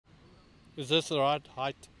Is this the right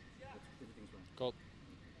height? Everything's fine. Cool.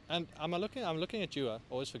 And I'm looking at you. I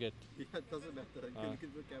always forget. Yeah, it doesn't matter. You can look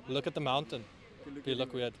at the camera. Look at the mountain. You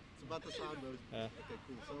look weird. It's about the sound though. Yeah. Okay,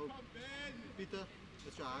 cool. So, Pieter,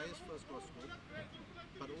 it's your highest first class score,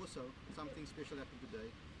 but also something special happened today.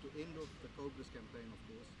 To end off the Cobras campaign, of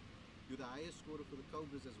course, you're the highest scorer for the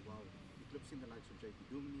Cobras as well, eclipsing the likes of JP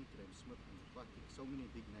Duminy, Graeme and Puttick, so many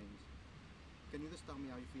big names. Can you just tell me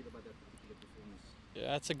how you feel about that particular performance?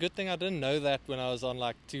 Yeah, it's a good thing I didn't know that when I was on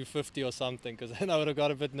like 250 or something, because then I would have got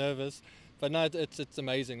a bit nervous. But no, it's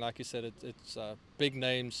amazing. Like you said, it's big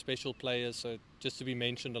names, special players. So just to be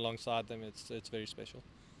mentioned alongside them, it's very special.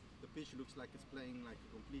 The pitch looks like it's playing like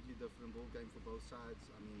a completely different ball game for both sides.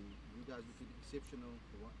 I mean, you guys looking exceptional.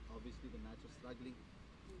 Obviously, the match is struggling.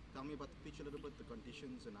 Tell me about the pitch a little bit, the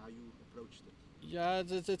conditions, and how you approached it. Yeah,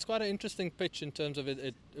 it's quite an interesting pitch in terms of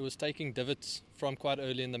it was taking divots from quite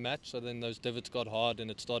early in the match, so then those divots got hard and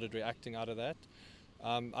it started reacting out of that.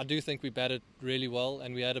 I do think we batted really well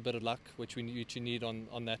and we had a bit of luck, which you need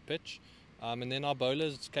on that pitch. And then our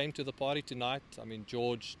bowlers came to the party tonight. I mean,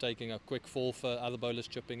 George taking a quick fall for other bowlers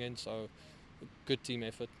chipping in, so good team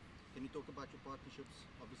effort. Can you talk about your partnerships?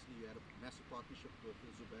 Obviously, you had a massive partnership with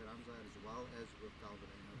Zubair Hamza as well as with Calvin,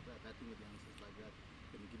 batting with youngsters like that.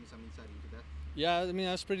 Can you give me some insight into that? Yeah, I mean,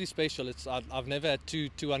 that's pretty special. I've never had two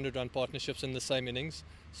 200-run partnerships in the same innings.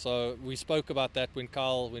 So we spoke about that when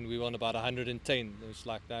we won about 110. It was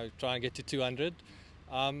like, now try and get to 200.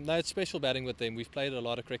 No, it's special batting with them. We've played a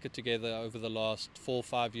lot of cricket together over the last 4 or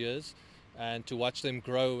 5 years, and to watch them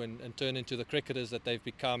grow and turn into the cricketers that they've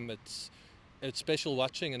become, it's special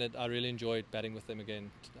watching, and I really enjoyed batting with them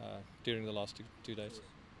again during the last two days.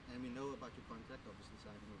 And we know about your contract, obviously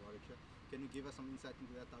signing with Warwickshire. Can you give us some insight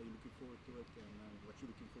into that? How you're looking forward to it, and what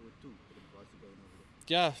you're looking forward to with regards to going over there?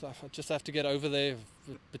 Yeah, I just have to get over there.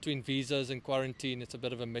 Between visas and quarantine, it's a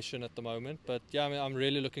bit of a mission at the moment. But yeah, I mean, I'm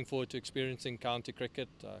really looking forward to experiencing county cricket,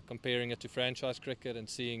 comparing it to franchise cricket and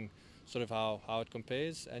seeing sort of how it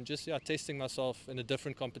compares, and just testing myself in a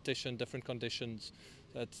different competition, different conditions.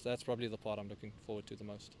 That's probably the part I'm looking forward to the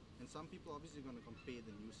most. And some people obviously going to compare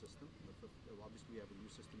the new system, obviously we have a new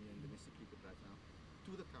system here in domestic cricket right now,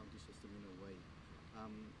 to the county system in a way.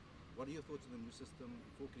 What are your thoughts on the new system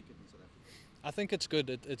for cricket in South Africa? I think it's good.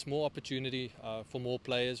 It's more opportunity for more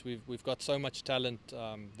players. We've got so much talent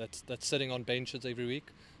that's sitting on benches every week.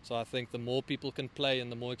 So I think the more people can play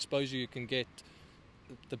and the more exposure you can get,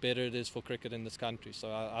 the better it is for cricket in this country.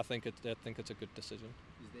 So I think it's a good decision.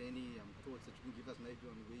 Is there any thoughts that you can give us maybe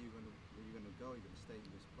on where you're going to go? You're going to stay in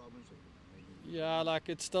this province, or maybe? Yeah, like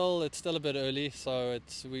it's still a bit early, so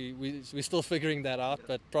we're still figuring that out.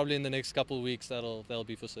 But probably in the next couple of weeks that'll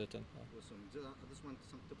be for certain. Awesome. I just want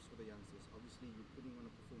some tips for the youngsters. Obviously, you're putting on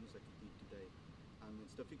a performance like you did today.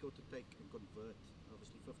 It's difficult to take and convert.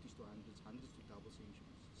 Obviously, 50s to 100s, 100s to double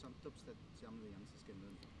centuries. Some tips that some of the youngsters can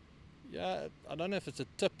learn from. Yeah, I don't know if it's a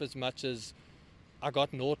tip as much as I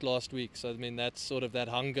got naught last week. So I mean, that's sort of that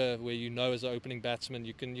hunger where as an opening batsman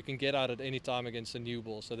you can get out at any time against a new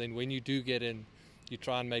ball. So then when you do get in, you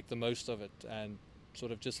try and make the most of it and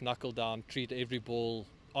sort of just knuckle down, treat every ball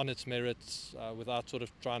on its merits without sort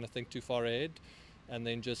of trying to think too far ahead, and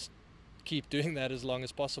then just keep doing that as long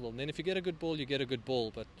as possible. And then if you get a good ball, you get a good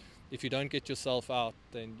ball. But if you don't get yourself out,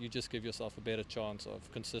 then you just give yourself a better chance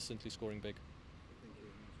of consistently scoring big.